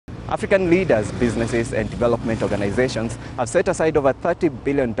African leaders, businesses and development organizations have set aside over $30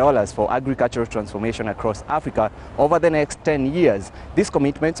 billion for agricultural transformation across Africa over the next 10 years. These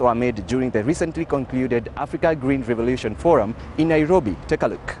commitments were made during the recently concluded Africa Green Revolution Forum in Nairobi. Take a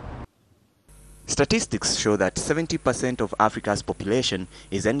look. Statistics show that 70% of Africa's population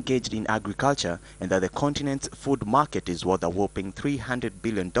is engaged in agriculture and that the continent's food market is worth a whopping $300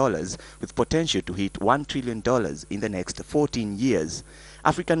 billion with potential to hit $1 trillion in the next 14 years.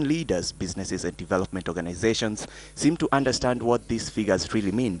 African leaders, businesses and development organizations seem to understand what these figures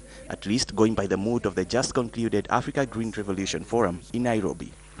really mean, at least going by the mood of the just concluded Africa Green Revolution Forum in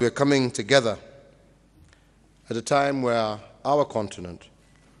Nairobi. We are coming together at a time where our continent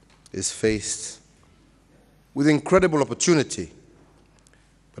is faced with incredible opportunity,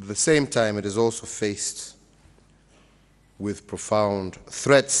 but at the same time it is also faced with profound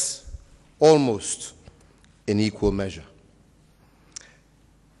threats, almost in equal measure.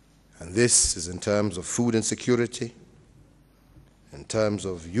 And this is in terms of food insecurity, in terms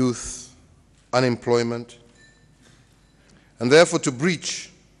of youth unemployment, and therefore to breach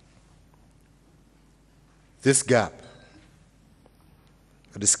this gap,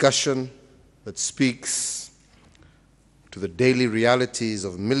 a discussion that speaks to the daily realities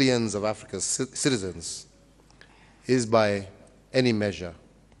of millions of Africa's citizens is by any measure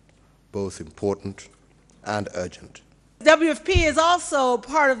both important and urgent. WFP is also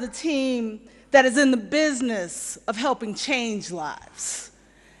part of the team that is in the business of helping change lives.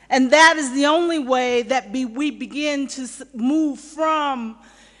 And that is the only way that we begin to move from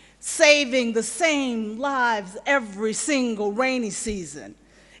saving the same lives every single rainy season,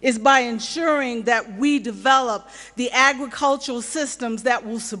 is by ensuring that we develop the agricultural systems that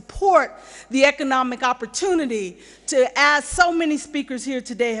will support the economic opportunity to, as so many speakers here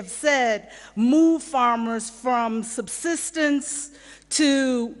today have said, move farmers from subsistence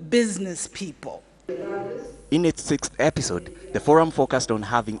to business people. In its 6th episode, the forum focused on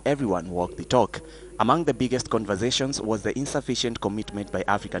having everyone walk the talk. Among the biggest conversations was the insufficient commitment by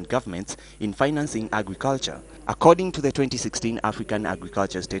African governments in financing agriculture. According to the 2016 African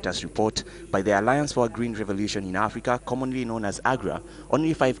Agriculture Status Report by the Alliance for a Green Revolution in Africa, commonly known as AGRA,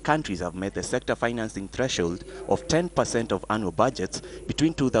 only 5 countries have met the sector financing threshold of 10% of annual budgets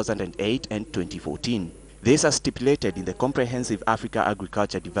between 2008 and 2014. This is stipulated in the Comprehensive Africa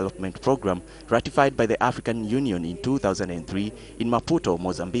Agriculture Development Program ratified by the African Union in 2003 in Maputo,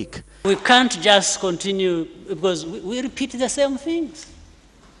 Mozambique. We can't just continue because we repeat the same things.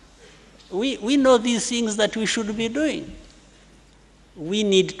 We know these things that we should be doing. We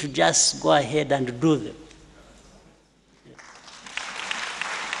need to just go ahead and do them.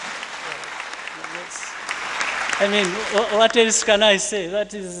 I mean, what else can I say?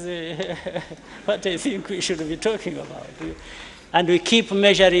 That is what I think we should be talking about. And we keep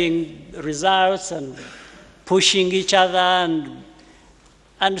measuring results and pushing each other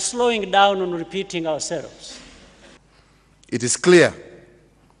and slowing down on repeating ourselves. It is clear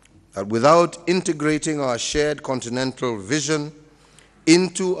that without integrating our shared continental vision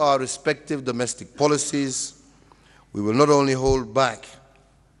into our respective domestic policies, we will not only hold back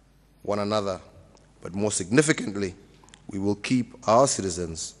one another, but more significantly, we will keep our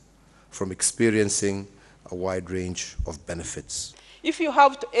citizens from experiencing a wide range of benefits. If you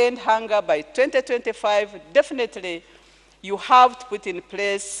have to end hunger by 2025, definitely you have to put in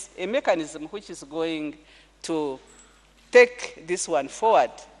place a mechanism which is going to take this one forward.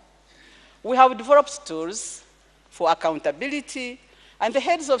 We have developed tools for accountability, and the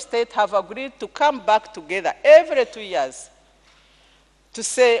heads of state have agreed to come back together every 2 years to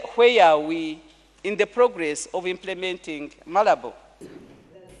say where are we in the progress of implementing Malabo.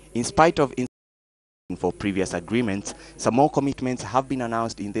 In spite of for previous agreements, some more commitments have been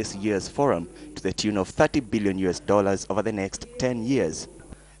announced in this year's forum to the tune of $30 billion over the next 10 years.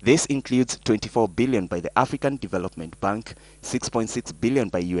 This includes $24 billion by the African Development Bank, $6.6 billion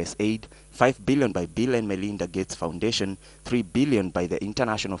by USAID, $5 billion by Bill and Melinda Gates Foundation, $3 billion by the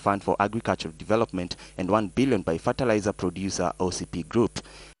International Fund for Agricultural Development, and $1 billion by fertilizer producer OCP Group.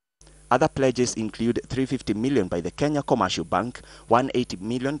 Other pledges include $350 million by the Kenya Commercial Bank, $180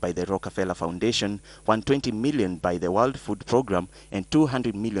 million by the Rockefeller Foundation, $120 million by the World Food Programme, and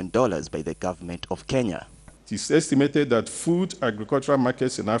 $200 million by the Government of Kenya. It is estimated that food agricultural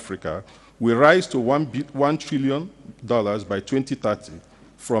markets in Africa will rise to $1 trillion by 2030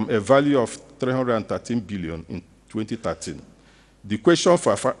 from a value of $313 billion in 2013. The question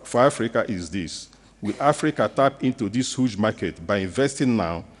for Africa is this: will Africa tap into this huge market by investing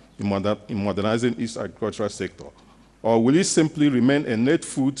now in modernizing its agricultural sector, or will it simply remain a net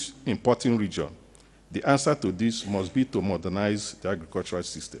food importing region? The answer to this must be to modernize the agricultural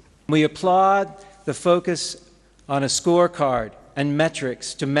system. We applaud the focus on a scorecard and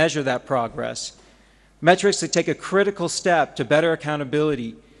metrics to measure that progress, metrics that take a critical step to better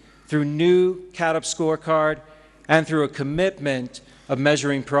accountability through new CAADP scorecard and through a commitment of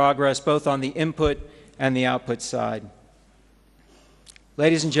measuring progress both on the input and the output side.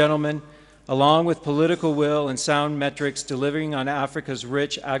 Ladies and gentlemen, along with political will and sound metrics, delivering on Africa's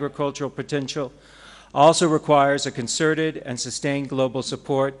rich agricultural potential also requires a concerted and sustained global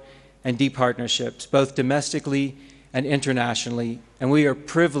support and deep partnerships, both domestically and internationally, and we are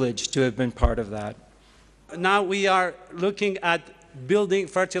privileged to have been part of that. Now we are looking at building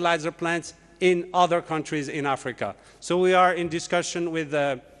fertilizer plants in other countries in Africa. So we are in discussion with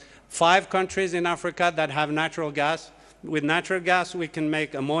 5 countries in Africa that have natural gas. With natural gas, we can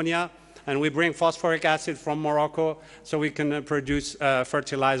make ammonia, and we bring phosphoric acid from Morocco, so we can produce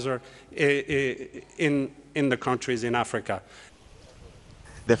fertilizer in the countries in Africa.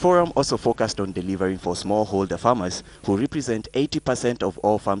 The forum also focused on delivering for smallholder farmers who represent 80% of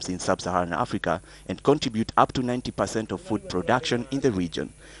all farms in sub-Saharan Africa and contribute up to 90% of food production in the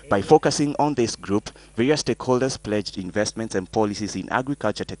region. By focusing on this group, various stakeholders pledged investments and policies in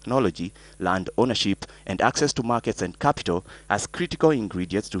agriculture technology, land ownership, and access to markets and capital as critical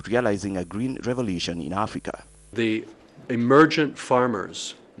ingredients to realizing a green revolution in Africa. The emergent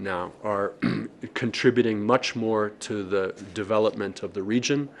farmers now are contributing much more to the development of the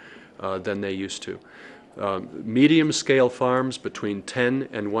region than they used to. Medium-scale farms between 10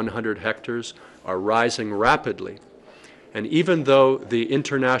 and 100 hectares are rising rapidly. And even though the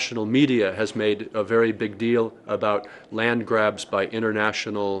international media has made a very big deal about land grabs by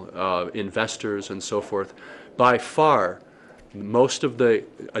international investors and so forth, by far most of the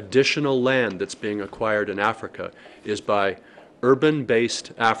additional land that's being acquired in Africa is by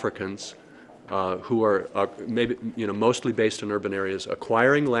urban-based Africans who are maybe mostly based in urban areas,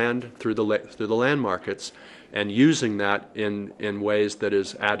 acquiring land through the land markets and using that in ways that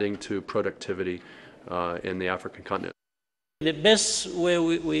is adding to productivity in the African continent. The best way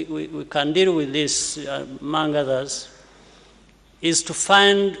we can deal with this, among others, is to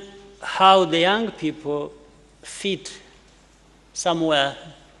find how the young people fit somewhere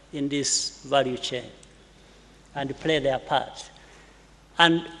in this value chain and play their part,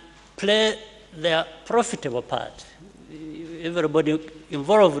 and play their profitable part. Everybody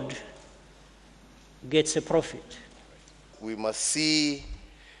involved gets a profit. We must see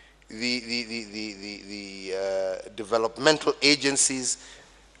the developmental agencies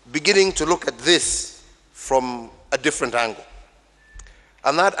beginning to look at this from a different angle.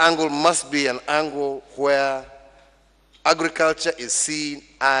 And that angle must be an angle where agriculture is seen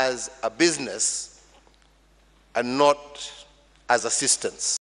as a business and not as assistance.